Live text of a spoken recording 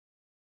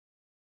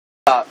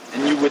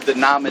to a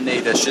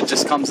denominator. Shit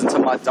just comes into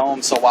my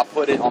dome, so I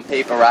put it on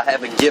paper. I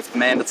have a gift,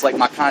 man. It's like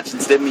my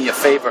conscience did me a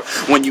favor.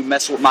 When you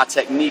mess with my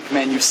technique,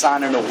 man, you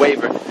signing a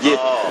waiver. Yeah,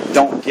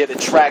 don't get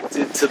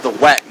attracted to the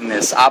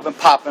whackness. I've been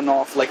popping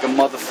off like a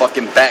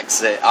motherfucking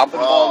backset. I've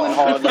been balling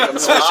hard like I'm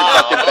switching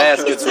fucking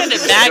baskets.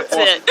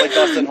 Like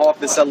Dustin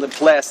Hoffman selling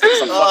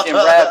plastics. I'm fucking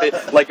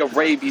rabid like a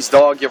rabies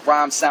dog. Your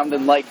rhyme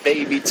sounding like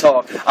baby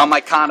talk. I'm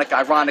iconic,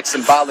 ironic,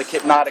 symbolic,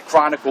 hypnotic,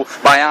 chronicle,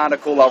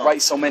 bionicle. I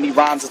write so many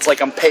rhymes, it's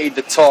like I'm paid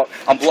to talk.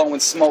 I'm blowing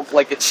smoke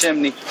like a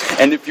chimney.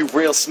 And if you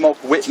real,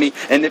 smoke with me.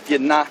 And if you're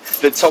not,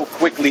 then tow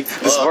quickly.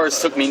 This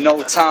verse took me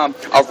no time.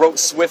 I wrote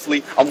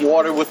swiftly. I'm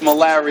water with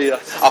malaria.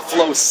 I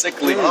flow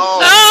sickly.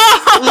 Water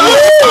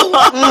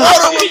with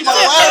malaria.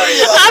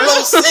 I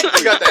flow sickly.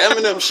 You got the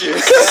Eminem shit.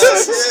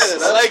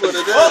 Yeah, I like what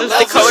it is.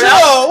 That's the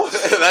show.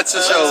 That's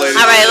the show, ladies.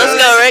 All right, let's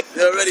go, Rick.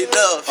 You already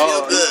know.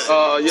 Feel good.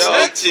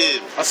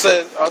 I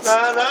said,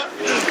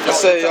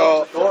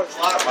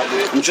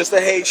 I'm just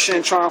a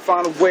Haitian trying to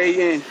find a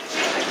way in.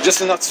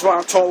 Just enough to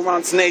find toll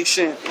around this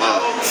nation.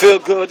 Feel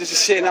good, this is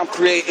shit I'm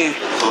creating.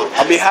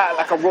 I'll be hot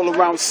like I roll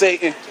around with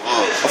Satan.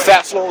 A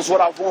fast flow is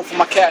what I want for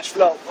my cash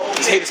flow.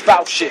 These haters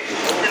spout shit.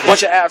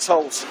 Bunch of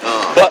assholes.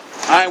 But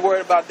I ain't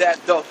worried about that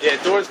though.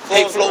 Yeah, doors closed.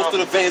 Hate flows through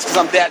the veins cause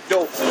I'm that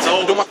dope.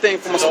 Do my thing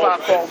from a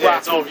spot called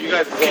rockin'.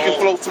 Kicking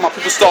flow till my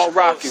people start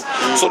rocking.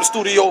 So the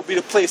studio be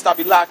the place I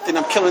be locked in.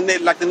 I'm killing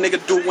it like the nigga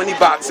do when he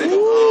boxing.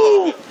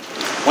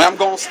 When I'm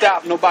gonna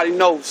stop, nobody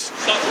knows.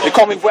 They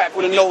call me whack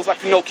with a nose like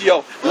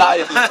Pinocchio.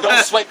 Liar.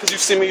 Don't sweat cause you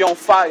see me on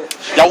fire.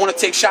 Y'all wanna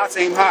take shots,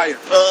 aim higher.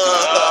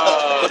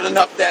 But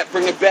enough that,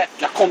 bring it back.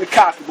 Y'all call me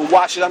cocky, but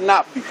why should I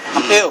not be?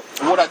 I'm ill,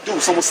 and what I do,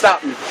 someone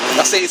stop me.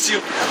 I say it's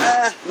you,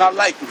 not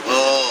like me.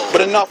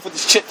 But enough with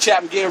this chit chat,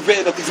 I'm getting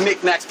rid of these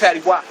knickknacks, patty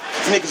whack.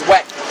 These niggas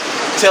whack.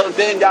 Till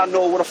then, y'all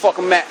know where the fuck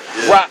I'm at.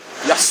 Rock.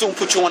 Y'all soon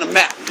put you on the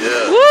map.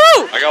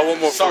 Woo! I got one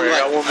more for you.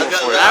 All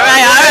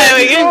right,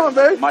 we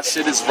can. My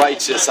shit is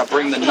righteous, I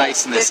bring the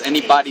niceness.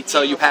 Anybody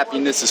tell you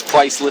happiness is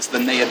priceless,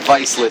 then they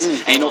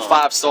adviceless. Ain't no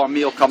 5-star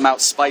meal come out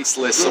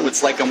spiceless, so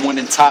it's like I'm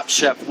winning Top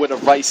Chef with a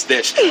rice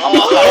dish. Cause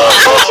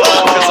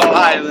I'm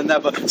higher than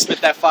ever,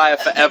 spit that fire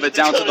forever,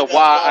 down to the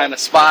wire. I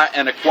aspire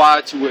and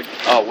acquire to it.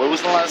 Oh, what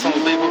was the last one?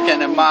 People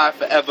can admire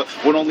forever,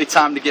 with only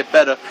time to get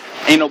better.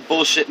 Ain't no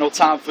bullshit, no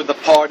time for the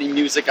party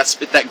music. I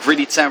spit that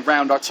gritty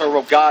 10-round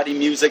Arturo Gotti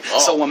music.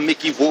 So I'm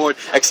Mickey Ward,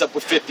 except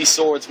with 50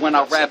 swords. When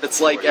I rap,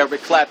 it's like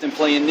Eric Clapton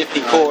playing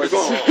nifty chords.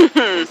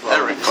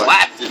 Eric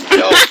Clapton.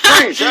 Yo,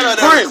 shout out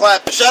Eric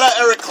Clapton. Shout out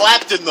Eric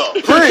Clapton though.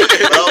 But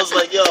I was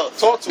like, yo,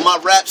 my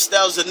rap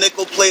style's a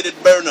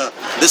nickel-plated burner.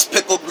 This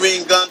pickle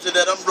green ganja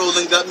that I'm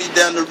rolling got me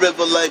down the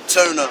river like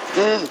Turner.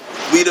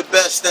 We the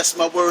best, that's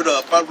my word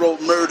up. I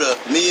wrote murder,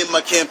 me and my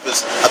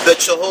campus. I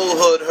bet your whole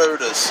hood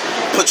heard us.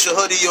 Put your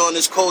hoodie on,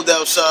 it's cold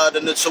outside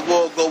and it's a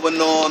war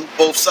going on.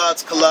 Both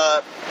sides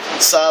collide.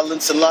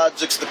 Silence and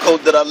logic's the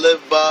code that I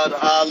live by. The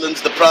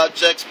islands, the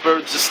projects,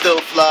 birds are still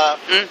fly.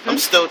 I'm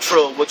still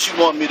trill. What you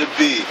want me to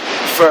be?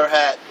 Fur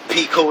hat,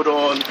 pea coat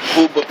on,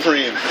 Uber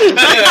Preme.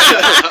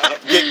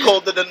 Get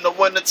colder than the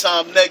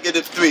wintertime,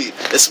 -3.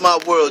 It's my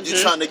world. You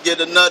trying to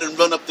get a nut and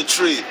run up the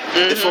tree.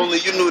 If only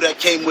you knew that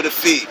came with a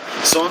fee.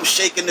 So I'm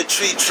shaking the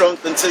tree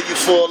trunk until you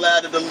fall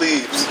out of the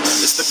leaves.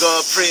 It's the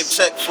God Preme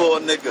check for a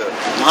nigga.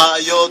 I'm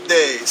high all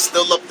day,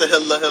 still up the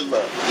hilla.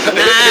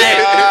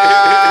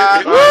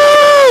 Nice.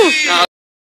 Woo!